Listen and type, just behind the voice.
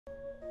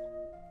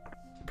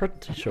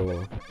pretty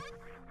sure.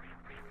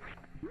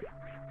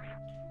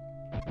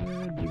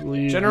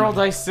 General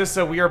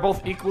Dicissa, we are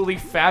both equally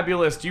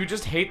fabulous. Do you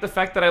just hate the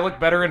fact that I look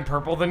better in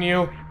purple than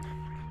you?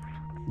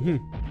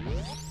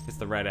 It's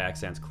the red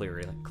accents,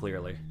 clearly.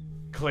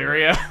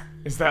 Clearia?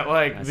 Is that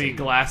like the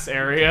glass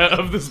area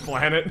of this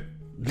planet?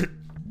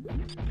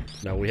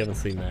 No, we haven't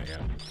seen that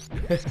yet.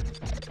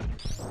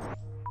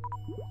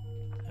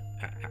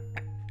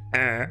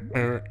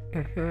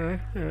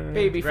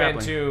 Baby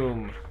Grappling.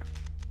 Phantom.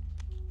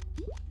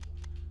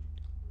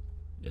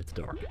 It's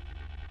dark.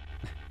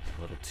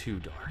 A little too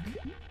dark.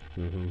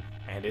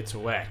 And it's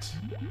wet.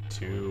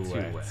 Too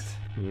wet.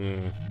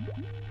 Mm.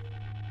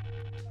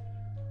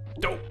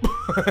 Dope.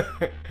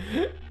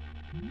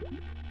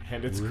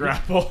 And it's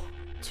grapple.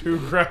 Too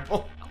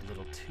grapple. A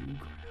little too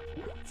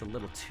grapple. It's a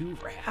little too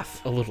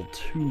raff. A little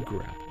too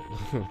grapple.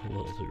 A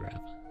little too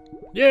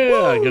grapple.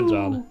 Yeah, good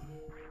job.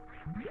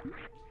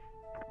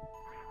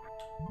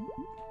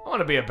 I want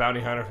to be a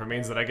bounty hunter if it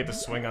means that I get to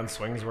swing on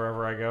swings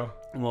wherever I go.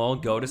 Well,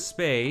 go to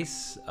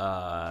space,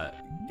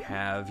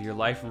 have your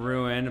life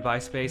ruined by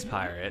space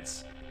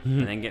pirates,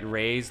 and then get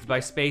raised by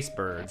space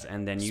birds,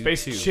 and then you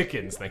Space too.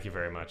 chickens, thank you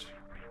very much.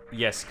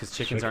 Yes, because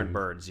chickens aren't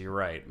birds. You're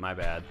right. My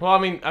bad. Well, I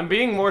mean, I'm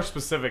being more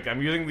specific.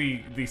 I'm using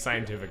the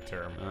scientific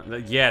term.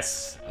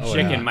 Yes, Oh,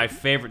 chicken, yeah. my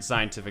favorite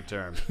scientific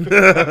term.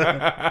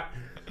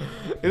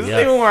 Is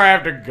this even where I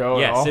have to go at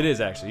Yes, all? it is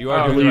actually. You I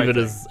are doing believe the right it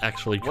thing. is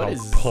actually called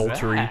is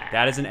poultry. that?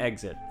 That is an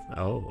exit.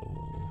 Oh.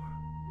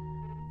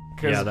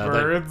 Because Yeah, that-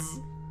 birds...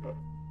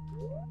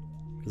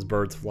 Because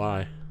birds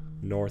fly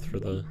north for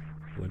the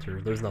winter.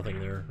 There's nothing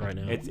there right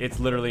now. It's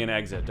literally an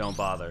exit. Don't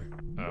bother.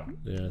 Oh.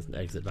 Yeah, it's an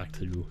exit back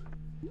to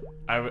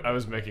I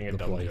was making a the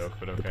dumb place. joke,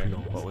 but The okay.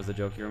 Pinot. What was the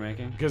joke you were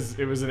making? Because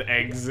it was an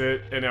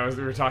exit, and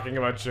we were talking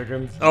about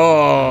chickens.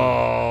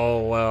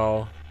 Oh,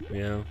 well.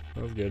 Yeah,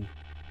 that was good.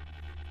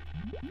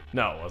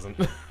 No, it wasn't.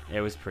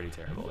 It was pretty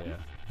terrible. Yeah.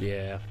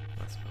 Yeah,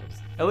 I suppose.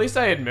 At least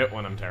I admit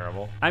when I'm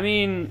terrible. I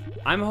mean,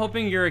 I'm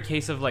hoping you're a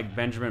case of like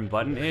Benjamin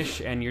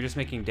Button-ish, and you're just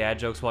making dad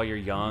jokes while you're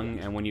young,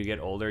 and when you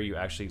get older, you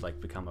actually like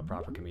become a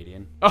proper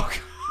comedian. Oh,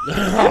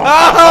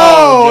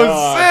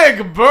 oh,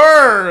 sick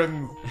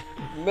burn!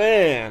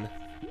 Man.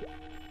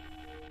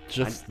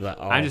 Just that.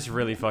 Oh. I'm just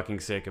really fucking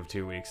sick of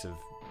 2 weeks of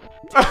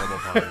terrible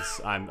puns.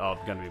 I'm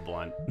gonna be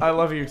blunt. I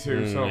love you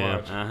too so yeah.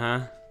 much.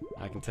 Uh-huh.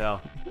 I can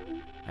tell.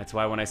 That's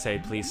why when I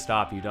say please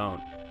stop, you don't.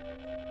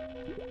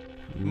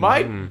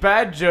 My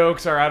bad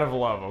jokes are out of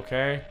love,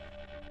 okay?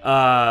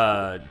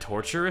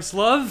 Torturous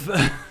love?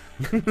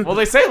 Well,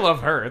 they say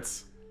love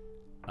hurts.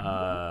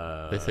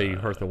 They say you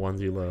hurt the ones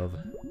you love,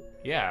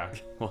 Yeah.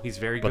 Well, he's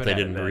very but good they at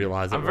didn't it then.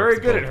 realize it I'm very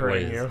works good at both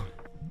hurting ways. you.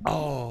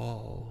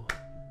 Oh.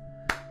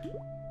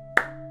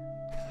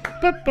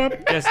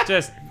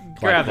 Just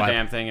grab the clap.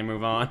 damn thing and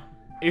move on.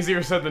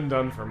 Easier said than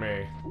done for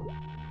me.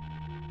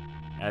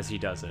 As he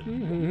does it.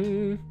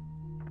 Mm-hmm.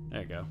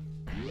 There you go.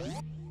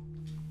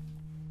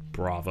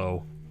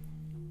 Bravo.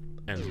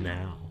 And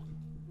now,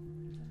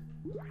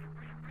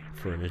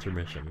 for an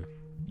intermission.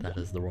 That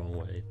is the wrong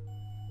way.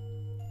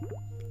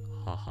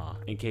 Haha.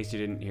 In case you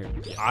didn't hear.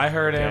 I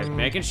heard Okay, him.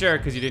 making sure,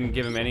 because you didn't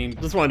give him any.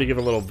 Just wanted to give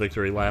a little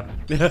victory lap.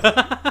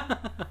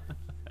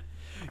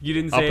 You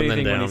didn't Up say and then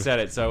anything when he down. said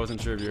it, so I wasn't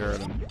sure if you heard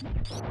him.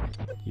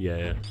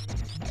 Yeah.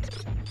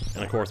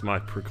 And of course, my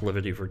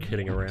proclivity for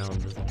kidding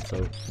around is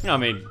also. I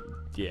mean,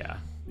 yeah.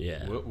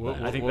 Yeah.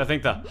 I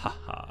think the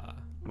ha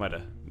might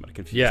have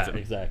confused Yeah, him.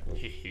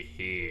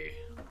 exactly.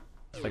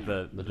 It's like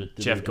the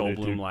Jeff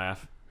Goldblum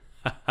laugh.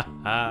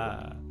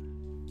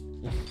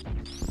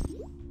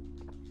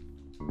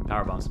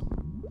 Power bombs.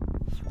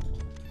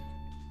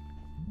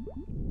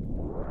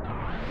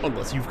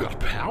 Unless you've got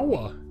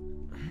power.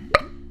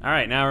 All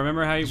right, now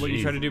remember what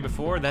you tried to do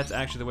before? That's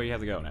actually the way you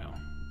have to go now.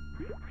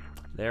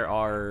 There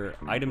are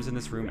items in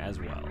this room as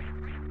well.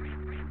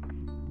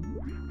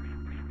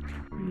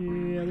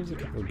 Yeah, there's a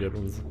couple of good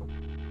ones.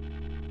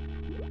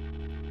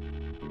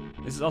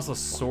 This is also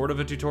sort of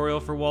a tutorial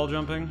for wall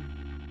jumping.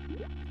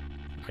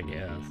 I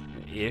guess.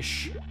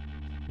 Ish.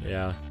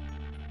 Yeah.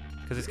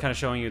 Because it's kind of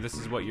showing you this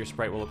is what your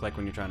sprite will look like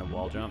when you're trying to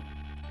wall jump.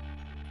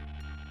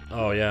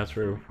 Oh, yeah,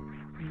 true.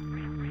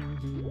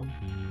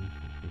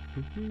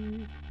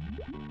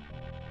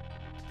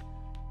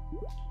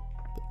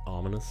 The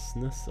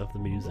ominousness of the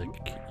music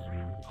can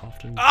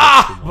often.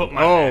 But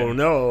my Oh man.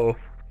 no!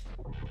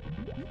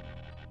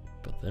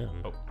 But then.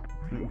 Oh.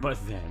 But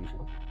then.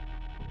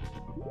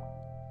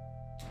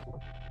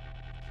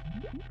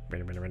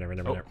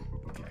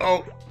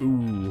 Oh!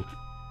 Ooh.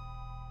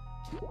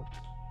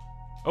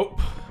 Oh.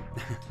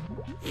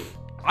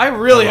 I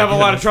really have a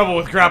lot of trouble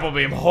with grapple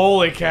beam.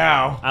 Holy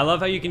cow. I love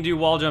how you can do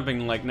wall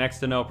jumping like next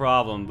to no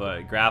problem,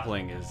 but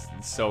grappling is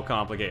so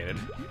complicated.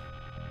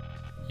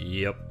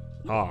 Yep.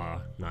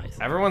 Ah, nice.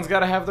 Everyone's got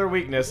to have their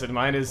weakness, and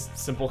mine is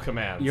simple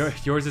commands.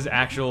 Yours is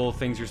actual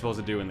things you're supposed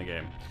to do in the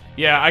game.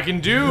 Yeah, I can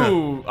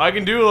do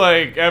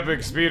like epic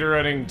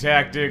speedrunning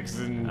tactics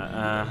and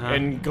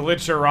and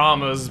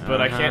glitchoramas,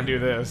 but I can't do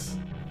this.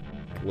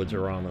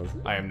 Glitchoramas.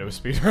 I am no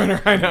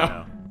speedrunner, I know.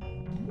 No.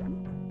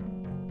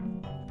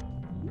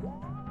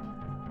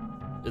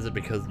 Is it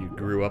because you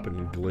grew up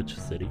in Glitch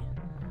City?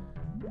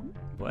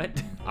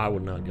 What? I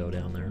would not go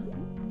down there.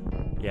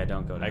 Yeah,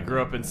 don't go. I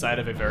grew up inside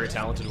of a very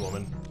talented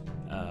woman.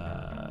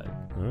 Oh.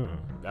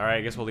 All right,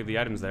 I guess we'll leave the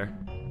items there.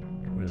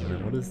 Wait a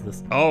minute, what is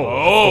this?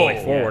 Oh,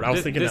 that's the way forward. Yeah, I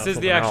was thinking this that was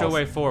is the something actual else.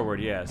 way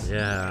forward. Yes.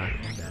 Yeah.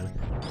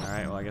 Okay. All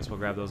right. Well, I guess we'll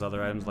grab those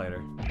other items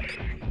later.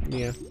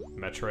 Yeah.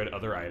 Metroid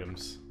other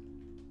items.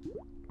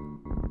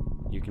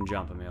 You can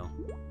jump, Emil.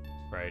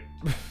 Right.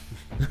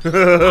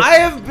 I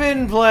have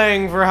been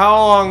playing for how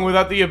long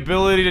without the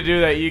ability to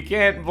do that? You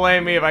can't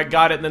blame me if I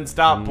got it and then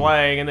stopped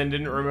playing and then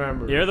didn't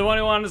remember. You're the one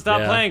who wanted to stop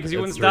Yeah, playing because you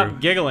wouldn't that's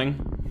stop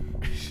giggling.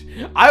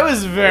 I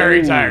was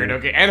very Ooh. tired,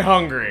 okay, and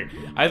hungry.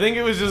 I think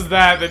it was just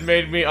that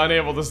made me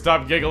unable to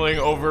stop giggling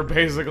over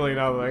basically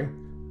nothing.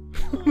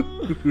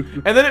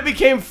 And then it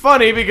became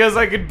funny because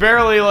I could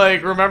barely,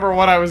 like, remember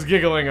what I was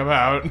giggling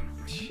about.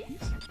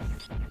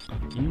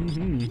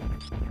 Mm-hmm.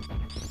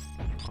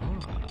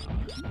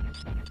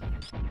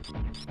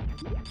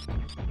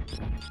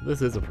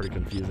 This is a pretty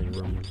confusing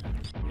room.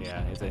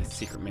 Yeah, it's a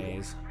secret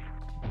maze.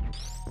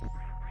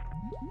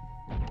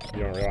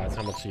 You don't realize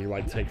how much you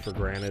like take for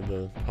granted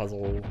the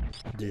puzzle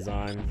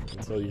design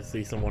until you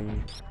see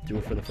someone do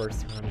it for the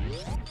first time.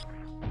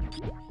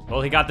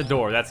 Well, he got the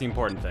door. That's the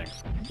important thing.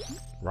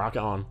 Rock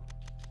on.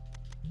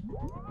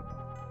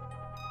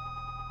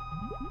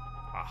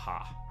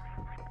 Aha.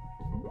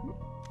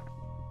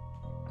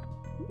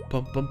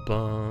 Bum bum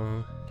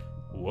bum.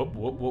 Whoop,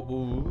 whoop, whoop,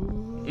 whoop.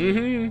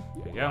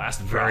 Mm-hmm. There you go.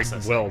 Last Very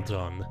process. well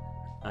done.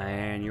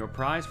 And your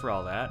prize for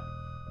all that.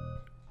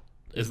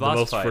 It's the Boss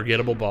most fight.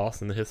 forgettable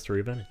boss in the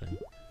history of anything.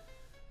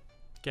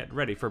 Get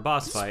ready for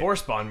boss fight. Spore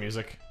spawn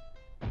music.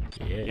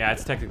 Yeah,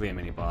 it's technically a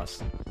mini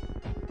boss.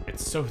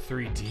 It's so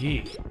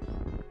 3D.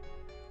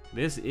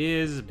 This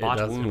is It does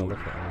kinda Botwoon. look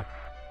like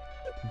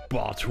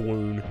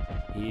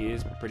Botwoon. He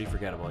is pretty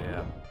forgettable,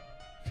 yeah.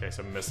 Okay,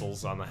 some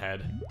missiles on the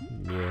head.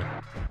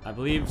 Yeah. I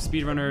believe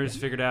speedrunners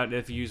figured out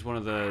if you use one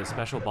of the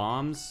special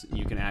bombs,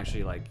 you can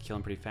actually like kill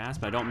him pretty fast.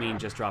 But I don't mean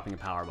just dropping a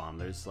power bomb.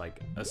 There's like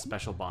a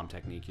special bomb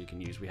technique you can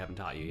use. We haven't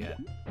taught you yet,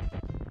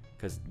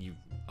 because you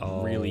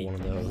Oh, really one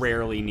of those.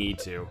 rarely need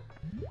to.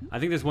 I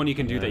think there's one you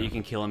can do that you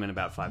can kill him in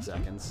about 5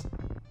 seconds.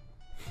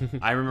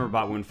 I remember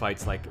Botwoon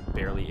fights like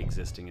barely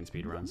existing in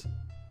speedruns.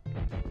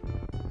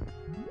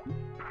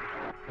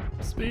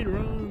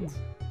 Speedruns.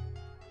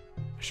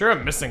 Sure,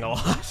 I'm missing a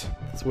lot.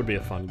 This would be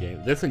a fun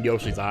game. This and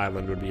Yoshi's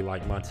Island would be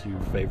like my 2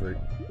 favorite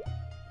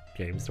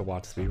games to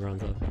watch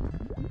speedruns of.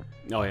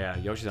 Oh yeah,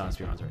 Yoshi's Island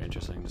speedruns are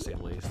interesting to say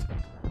the least.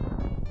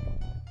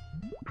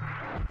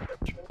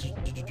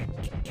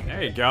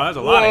 There you go. That's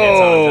a lot of hits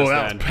on Whoa, just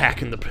that was then.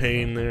 packing the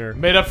pain there.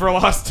 Made up for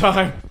lost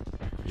time.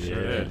 Yeah.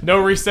 did. No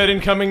reset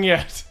incoming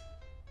yet.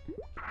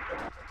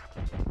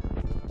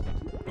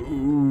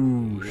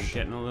 Ooh. You're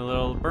getting a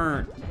little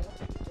burnt.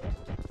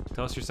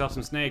 Toast yourself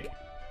some snake.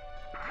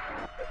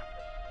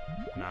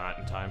 Not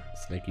in time.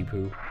 Snaky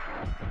poo.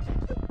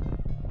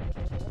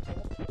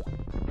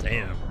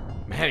 Damn.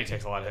 Man, he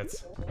takes a lot of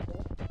hits.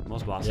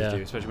 Most bosses Yeah.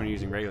 do, especially when you're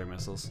using regular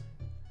missiles.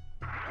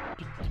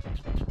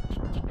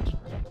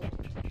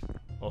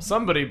 Well,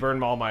 somebody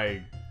burned all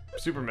my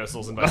super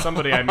missiles, and by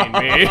somebody I mean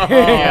me.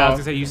 Yeah, I was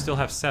gonna say you still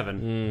have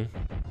 7. Mm.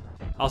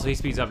 Also, he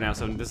speeds up now,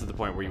 so this is the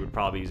point where you would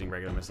probably be using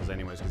regular missiles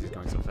anyways because he's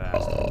going so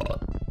fast.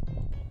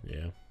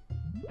 Yeah.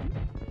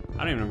 I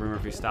don't even remember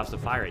if he stops to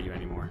fire at you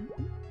anymore.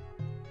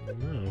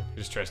 No. He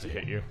just tries to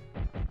hit you.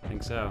 I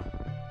think so.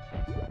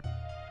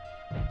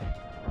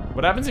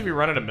 What happens if you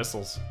run out of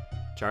missiles?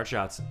 Charge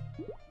shots.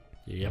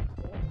 Yep.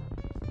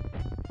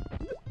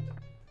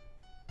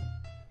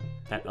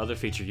 That other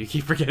feature you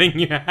keep forgetting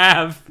you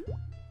have.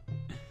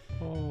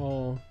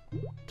 Oh.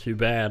 Too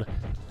bad.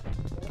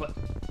 But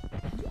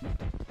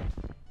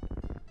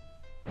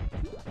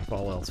if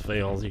all else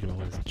fails, you can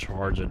always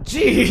charge it.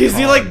 Jeez,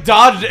 he like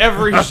dodged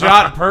every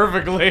shot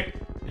perfectly.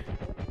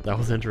 That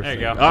was interesting.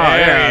 There you go. Oh, There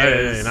yeah, he yeah,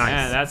 is. yeah, nice.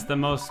 Yeah, that's the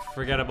most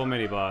forgettable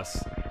mini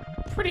boss.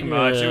 Pretty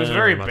much. It was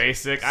very much.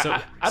 basic. So,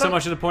 I so don't,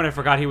 much to the point I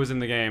forgot he was in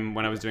the game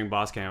when I was doing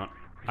boss count.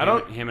 I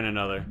don't- Him and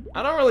another.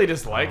 I don't really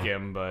dislike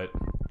him, but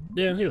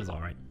Yeah, he was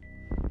alright.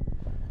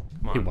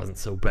 come on. He wasn't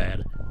so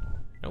bad.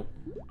 Nope.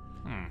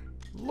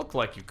 Looked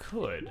like you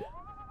could.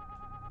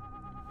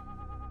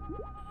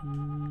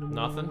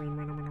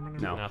 Nothing.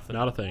 No. Nothing.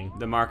 Not a thing.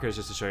 The marker is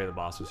just to show you the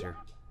boss was here.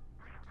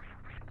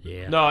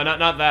 Yeah. No,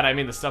 not that. I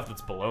mean the stuff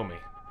that's below me.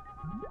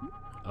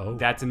 Oh.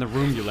 That's in the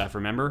room you left,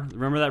 remember?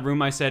 Remember that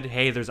room I said,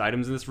 hey, there's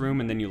items in this room,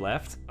 and then you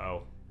left?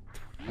 Oh.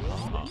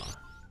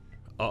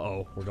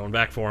 Uh-oh. We're going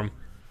back for him.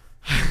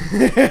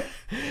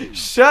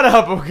 Shut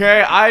up,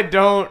 okay? I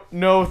don't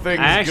know things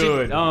I actually,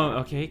 good. Oh,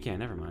 okay, he can.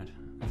 Never mind.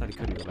 I thought he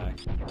couldn't go back.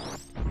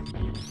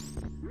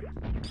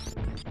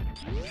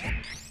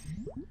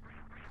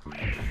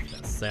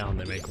 That sound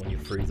they make when you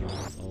freeze them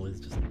is always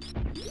just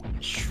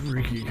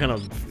shrieky. Kind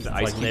of The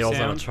ice like cube nails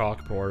on a sound?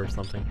 chalkboard or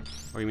something.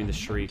 Or you mean the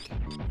shriek?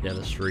 Yeah,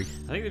 the shriek.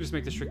 I think they just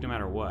make the shriek no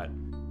matter what.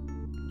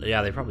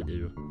 Yeah, they probably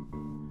do.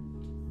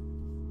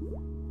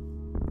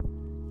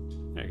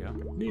 There you go.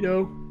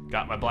 Neato.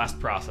 Got my blast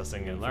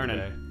processing and Learning.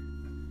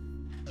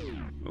 learning.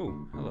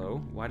 Oh,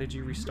 hello. Why did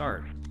you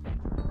restart?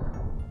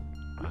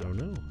 I don't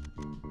know.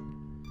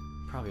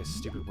 Probably a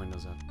stupid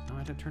Windows up. No,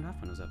 I didn't turn off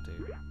Windows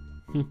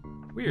Update.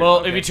 Weird. Well,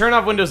 okay. if you turn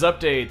off Windows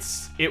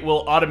updates, it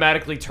will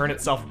automatically turn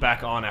itself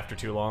back on after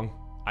too long.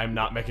 I'm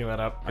not making that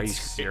up. Are you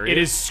serious? It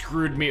has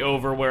screwed me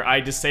over where I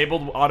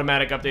disabled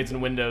automatic updates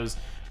in Windows,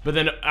 but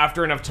then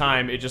after enough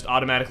time, it just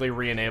automatically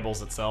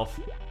re-enables itself.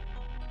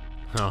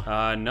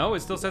 Huh. No, it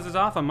still says it's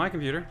off on my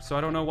computer, so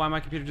I don't know why my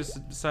computer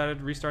just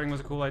decided restarting was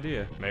a cool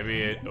idea.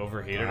 Maybe it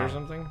overheated or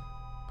something?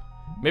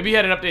 Maybe you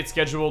had an update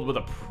scheduled with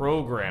a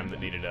program that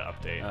needed to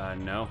update.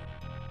 No.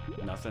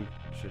 Nothing.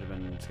 Should have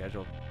been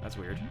scheduled. That's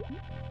weird.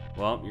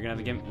 Well, you're gonna have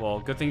to get... Well,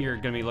 good thing you're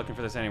gonna be looking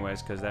for this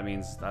anyways, because that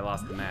means I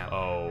lost the map.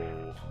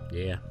 Oh.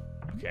 Yeah.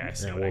 Okay, I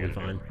see That what I will be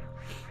gotta fine.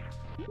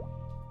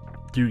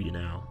 Do you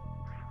now?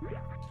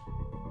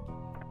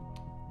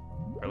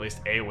 Or at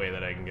least a way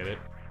that I can get it.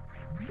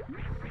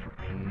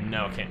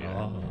 No, can't do that.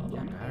 Oh.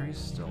 Yeah, battery's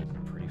still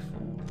pretty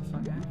full. What the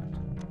fuck happened?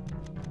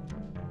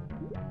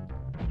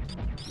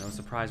 No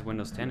surprise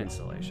Windows 10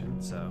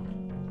 installation, so...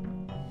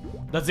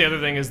 That's the other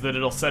thing, is that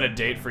it'll set a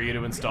date for you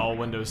to install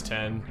Windows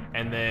 10,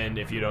 and then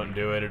if you don't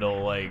do it,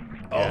 it'll like...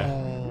 Yeah.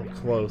 Oh,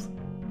 close.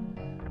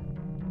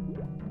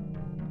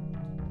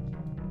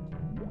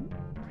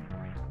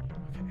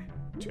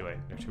 Okay, too late.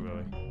 They're too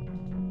early.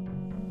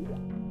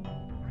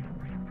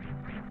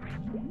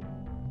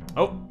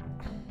 Oh!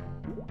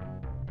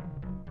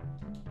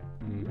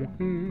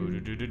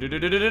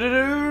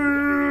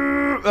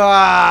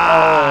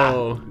 Ah!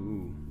 Oh.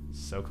 Ooh.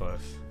 So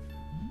close.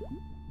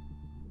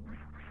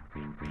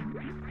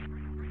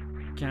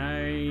 Can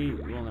I...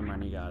 Well, never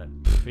mind, you got it.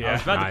 Yeah. I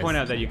was about Nice. to point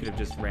out that you could have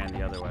just ran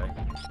the other way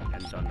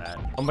and done that.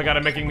 Oh my god,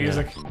 I'm making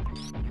music.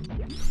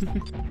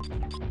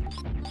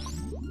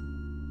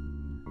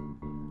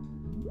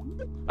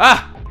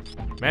 Ah!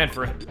 Man,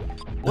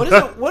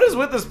 what is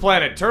with this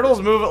planet?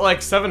 Turtles move at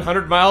like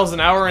 700 miles an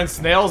hour and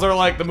snails are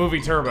like the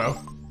movie Turbo.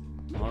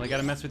 Well, they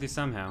gotta mess with you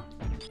somehow.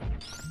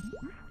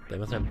 They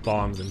must have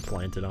bombs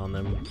implanted on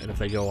them, and if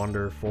they go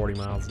under 40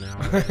 miles an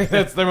hour...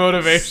 That's their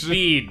motivation.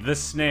 Speed, the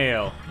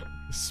snail.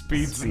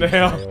 Speed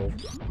snail.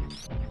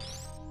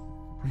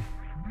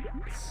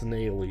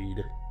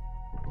 Snailweed.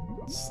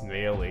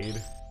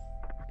 Snailweed.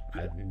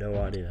 I have no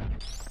idea.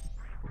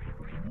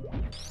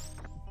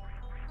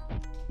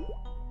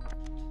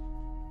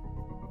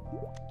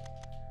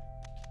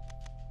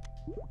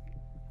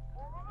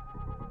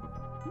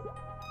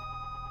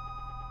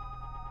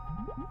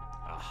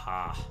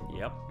 Aha.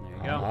 Yep, there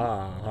you go.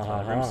 Ah, That's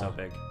why the room's so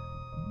big.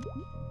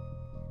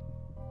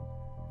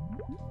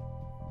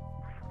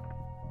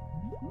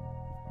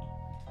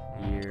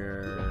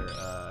 You're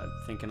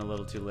thinking a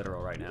little too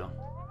literal right now.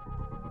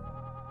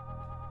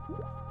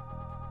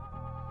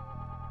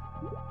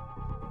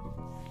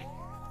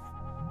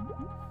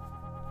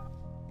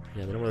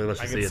 Yeah, they don't really let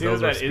I you can see it. see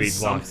Those that are that is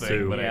speed blocks something,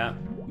 too. but Yeah,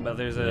 but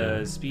there's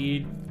a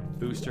speed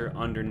booster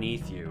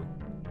underneath you.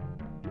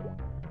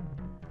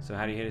 So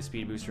how do you hit a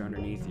speed booster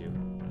underneath you?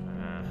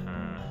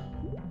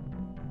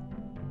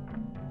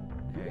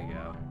 There you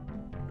go.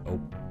 Oh.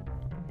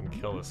 I can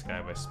kill this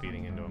guy by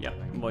speeding into him. Yep.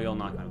 I think. Well, you'll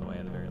knock him out of the way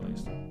at the very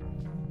least.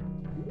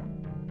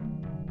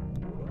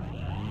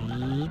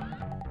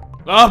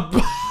 Oh,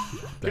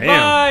 Damn.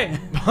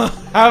 Goodbye!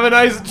 have a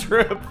nice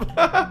trip.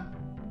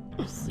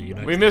 See you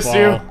next We miss fall.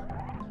 you.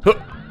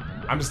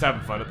 I'm just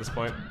having fun at this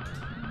point.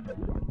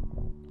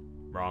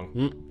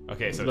 Wrong.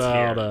 Okay, so it's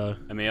About, here.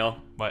 Emil,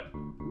 What?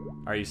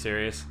 are you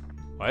serious?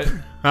 What?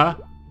 Huh?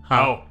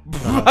 Oh.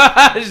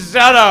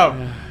 Shut up.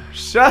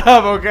 Shut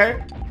up,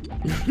 okay?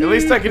 At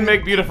least I can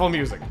make beautiful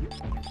music.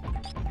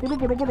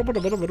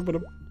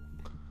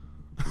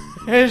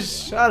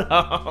 Shut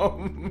up.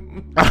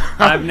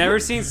 I've never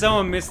seen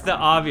someone miss the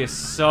obvious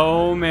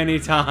so many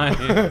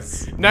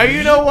times. Now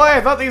you know why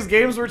I thought these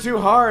games were too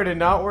hard and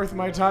not worth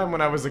my time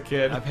when I was a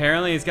kid.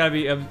 Apparently, it's gotta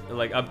be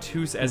like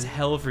obtuse as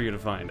hell for you to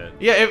find it.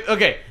 Yeah,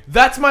 okay,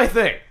 that's my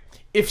thing.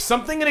 If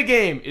something in a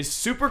game is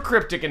super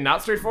cryptic and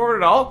not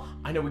straightforward at all,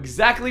 I know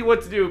exactly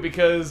what to do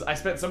because I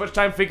spent so much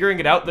time figuring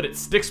it out that it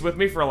sticks with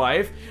me for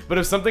life. But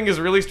if something is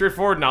really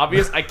straightforward and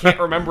obvious, I can't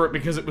remember it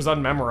because it was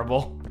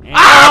unmemorable. And I was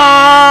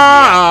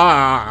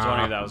Ah!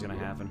 wondering if that was gonna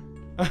happen.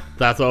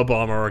 That's a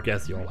bummer. I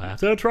guess you'll have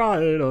to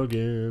try it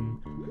again.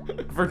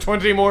 For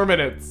 20 more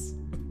minutes.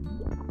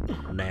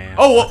 Nah.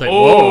 Oh, I'll take-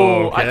 oh!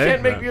 whoa, I okay.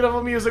 can't make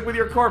beautiful music with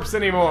your corpse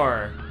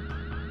anymore.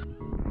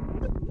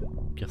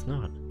 Guess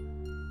not.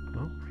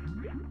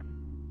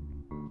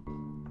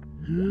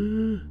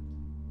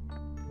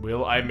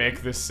 Will I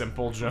make this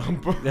simple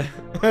jump? You two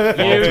did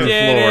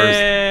floors.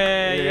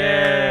 it!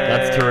 Yeah.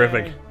 That's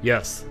terrific.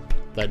 Yes.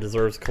 That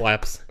deserves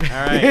claps. All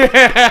right.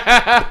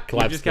 Claps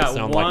We've just that got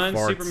sound one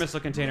like farts. super missile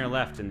container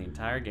left in the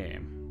entire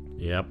game.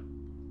 Yep.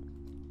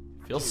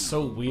 Feels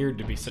so weird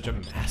to be such a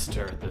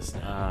master at this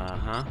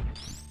now.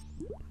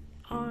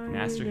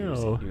 Master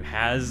know. who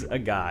has a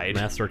guide.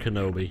 Master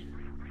Kenobi.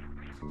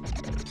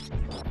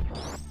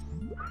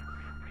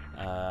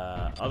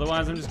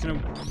 Otherwise, I'm just gonna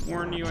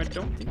warn you. I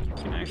don't think you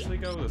can actually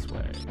go this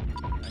way.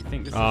 I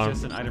think this is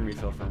just an item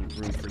refill from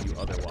room for you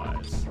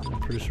otherwise. I'm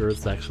pretty sure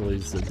it's actually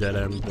just a dead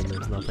end and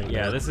there's nothing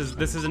Yeah, there. this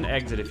is an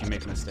exit if you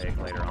make a mistake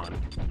later on.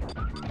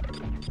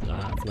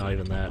 It's not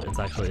even that. It's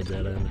actually a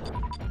dead end.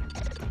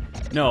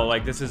 No,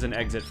 like this is an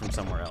exit from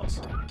somewhere else.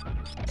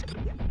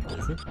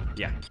 Is it?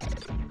 Yeah.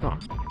 Huh.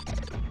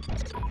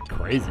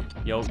 Crazy.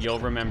 You'll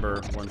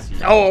remember once you.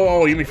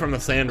 Oh, you mean from the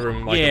sand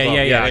room? Like Yeah, above.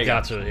 yeah, Yeah, there I you go.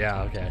 gotcha.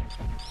 Yeah, okay.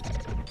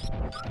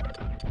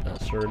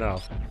 Sure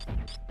enough.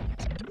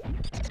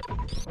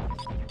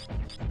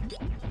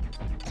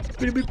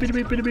 Beep, beep, beep,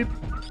 beep, beep, beep.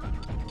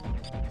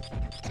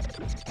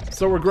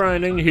 So we're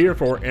grinding here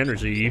for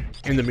energy.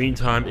 In the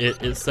meantime,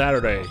 it is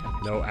Saturday.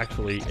 No,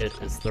 actually, it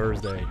is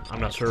Thursday.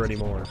 I'm not sure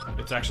anymore.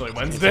 It's actually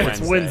Wednesday.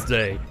 It's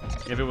Wednesday.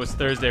 If it was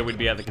Thursday, we'd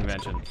be at the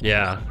convention.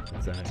 Yeah,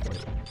 exactly.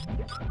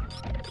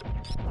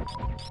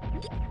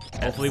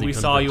 Hopefully, the we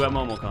saw you at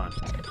convention.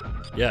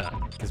 MomoCon. Yeah.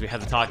 Because we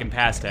had to talk in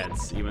past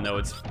tense, even though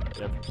it's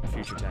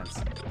future tense.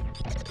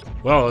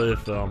 Well,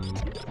 if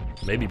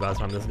maybe by the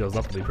time this goes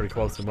up, it'll be pretty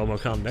close to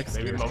MomoCon next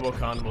Maybe year.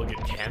 MomoCon will get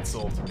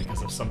cancelled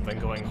because of something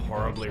going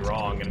horribly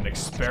wrong and an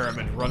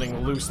experiment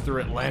running loose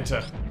through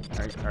Atlanta.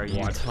 Are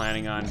you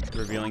planning on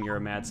revealing you're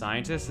a mad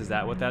scientist? Is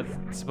that what that's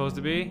supposed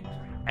to be?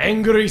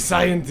 Angry Are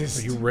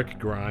scientist. you Rick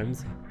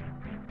Grimes?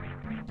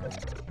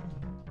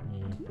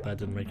 That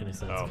didn't make any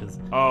sense. Oh. 'Cause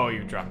Oh,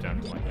 you dropped down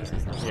to like this.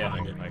 he's not Yeah.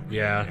 flying it. Like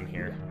Yeah. in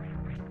here.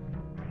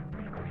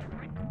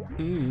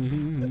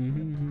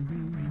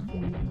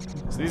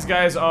 So these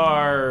guys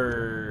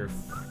are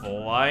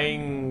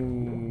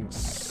flying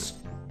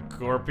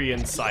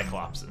scorpion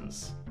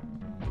cyclopses.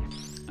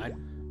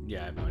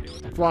 Yeah, I have no idea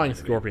what they're Flying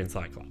Scorpion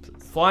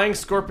Cyclopses. Flying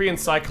scorpion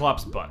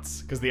cyclops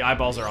butts, because the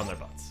eyeballs are on their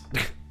butts.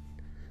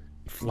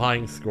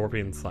 Flying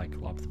Scorpion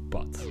Cyclops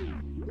butts.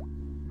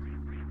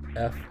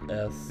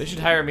 FS. They should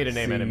hire me to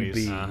name enemies.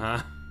 CB.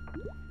 Uh-huh.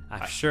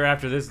 I'm sure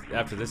after this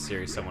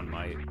series someone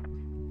might.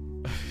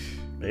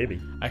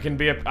 Maybe.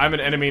 I'm an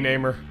enemy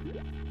namer.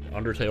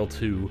 Undertale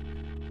 2.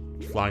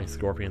 Flying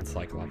Scorpion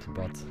Cyclops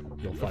butts.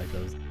 You'll fight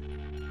those.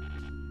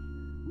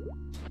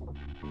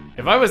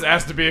 If I was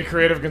asked to be a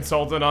creative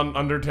consultant on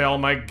Undertale,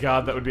 my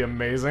god, that would be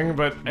amazing,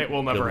 but it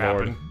will never Good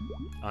lord. happen.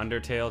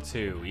 Undertale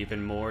 2,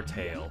 even more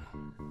tail.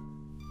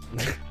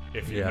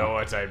 If you Yeah. know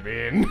what I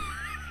mean.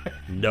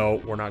 No,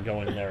 we're not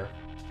going there.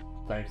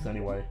 Thanks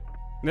anyway.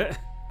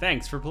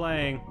 Thanks for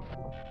playing.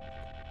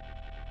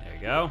 There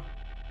you go.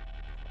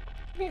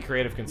 Being a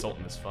creative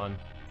consultant is fun.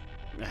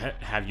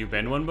 Have you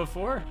been one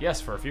before?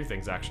 Yes, for a few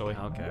things, actually.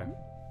 Okay.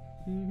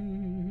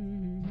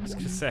 I was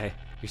gonna say,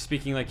 you're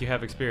speaking like you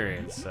have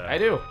experience. So. I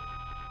do.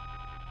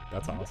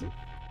 That's awesome.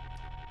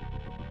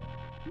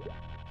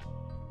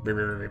 Beep, beep,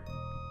 beep, beep.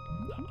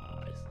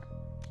 Nice.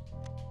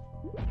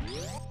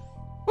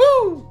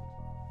 Woo!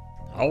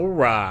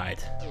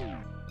 Alright.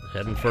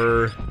 Heading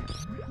for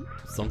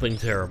something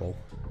terrible.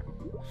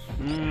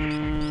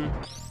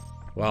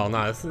 Well,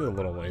 no, this is a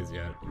little ways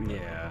yet.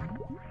 Yeah.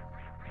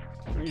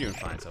 You're doing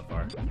fine so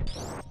far.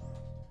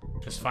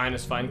 As fine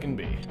as fine can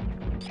be.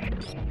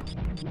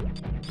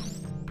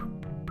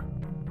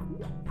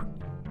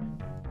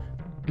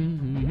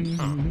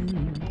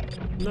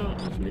 No,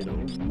 just need a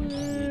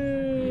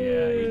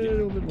Yeah,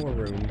 little bit more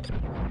room.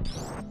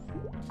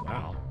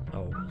 Wow.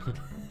 Oh.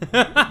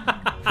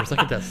 For a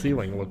second, that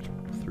ceiling looked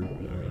through.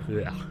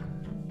 Yeah.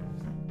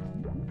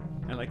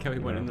 I like how he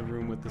went in the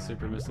room with the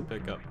super missile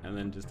pickup and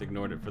then just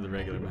ignored it for the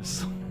regular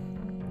missile.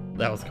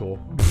 That was cool.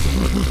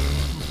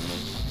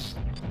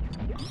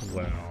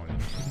 Well,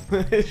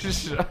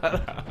 Shut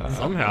up.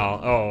 somehow.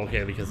 Oh,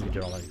 okay, because he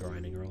did all that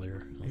grinding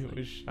earlier. It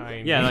was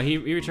shiny. Yeah, no, he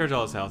recharged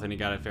all his health and he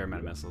got a fair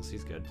amount of missiles.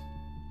 He's good.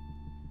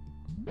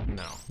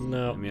 No.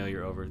 No. Emil,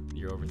 you're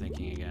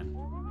overthinking again.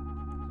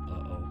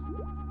 Uh-oh.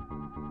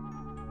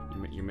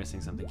 You're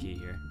missing something key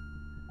here.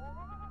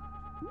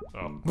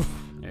 Oh.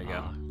 There you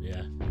go.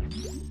 Yeah.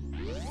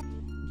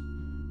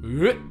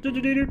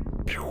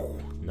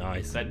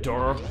 Nice. That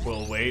door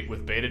will wait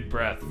with bated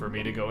breath for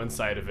me to go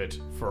inside of it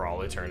for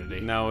all eternity.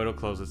 No, it'll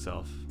close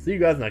itself. See you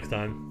guys next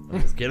time.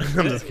 I'm just kidding.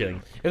 I'm just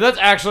kidding. If that's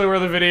actually where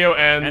the video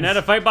ends. And now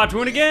to fight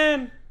Botwoon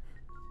again!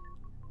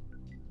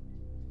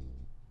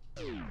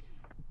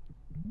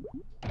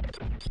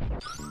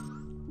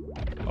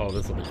 Oh,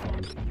 this will be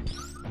fun.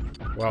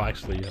 Well,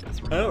 actually, you have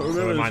this room. I don't so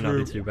remember it might this not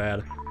room. be too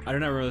bad. I do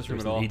not remember this room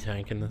There's at all. an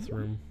E-tank in this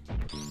room.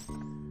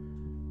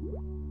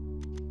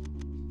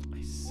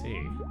 I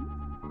see.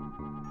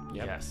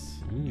 Yep. Yes.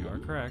 You are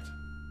correct.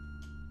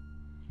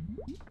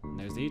 And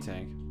there's the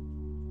E-tank.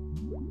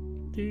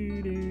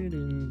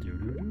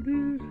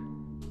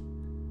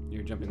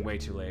 You're jumping way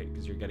too late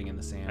because you're getting in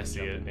the sand. I and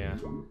see it,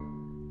 jumping.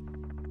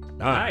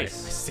 yeah. I Nice.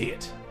 see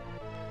it.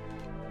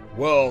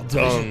 Well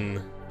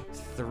done.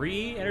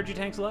 3 energy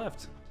tanks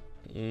left.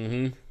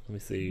 Mm-hmm. Let me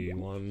see.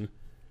 1,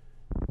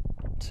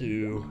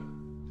 2.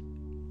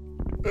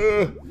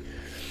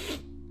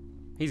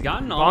 He's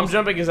gotten Bomb almost.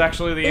 jumping is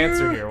actually the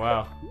answer here.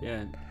 Wow.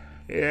 Yeah.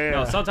 Yeah.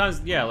 No,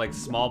 sometimes, yeah, like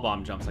small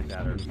bomb jumps like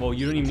that. Or, well,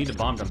 you don't even need to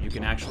bomb jump. You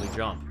can actually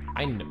jump.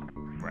 I know.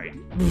 Right.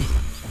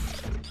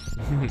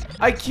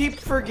 I keep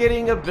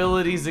forgetting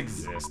abilities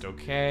exist,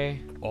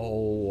 okay?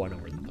 Oh, I know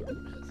where the third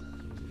one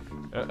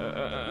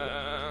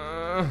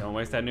is. Don't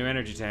waste that new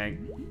energy tank.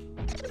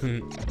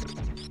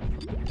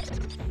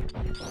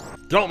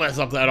 Don't mess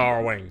up that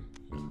R-Wing.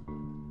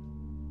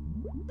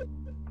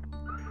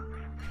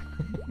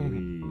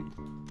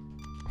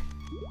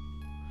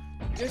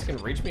 You guys can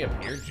reach me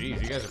up here?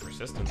 Jeez, you guys are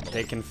persistent.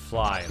 They can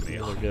fly,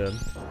 Emil. Those are good.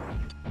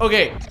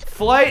 Okay,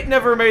 flight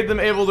never made them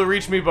able to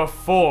reach me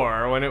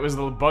before when it was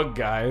the bug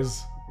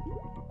guys.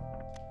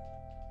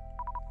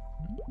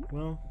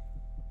 Well,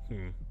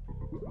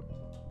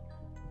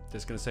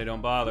 Just gonna say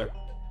don't bother.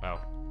 Oh.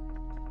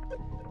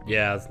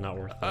 yeah, it's not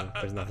worth it.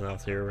 There's nothing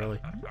else here, really.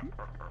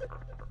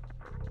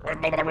 Let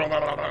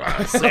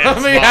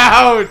me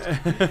out!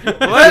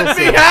 Let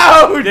me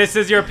out! This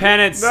is your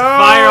penance. No!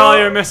 Fire all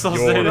your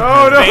missiles in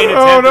No, No, no, vain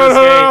no, attempt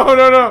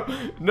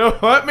to escape. no,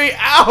 let me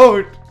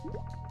out!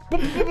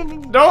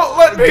 Don't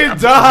let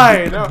me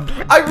die! No,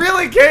 I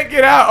really can't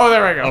get out! Oh,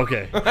 there we go.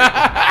 Okay.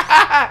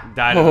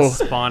 Died of the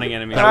spawning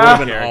enemies. That would have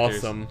been characters.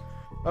 awesome.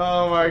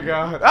 Oh my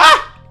god.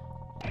 Ah!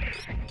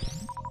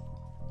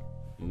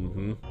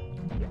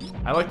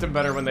 Mm-hmm. I liked them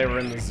better when they were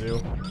in the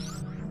zoo.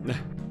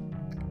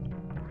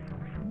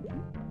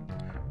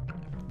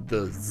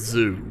 The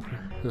zoo.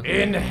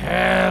 In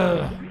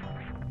hell!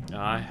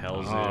 Ah,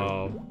 hell zoo.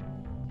 Oh.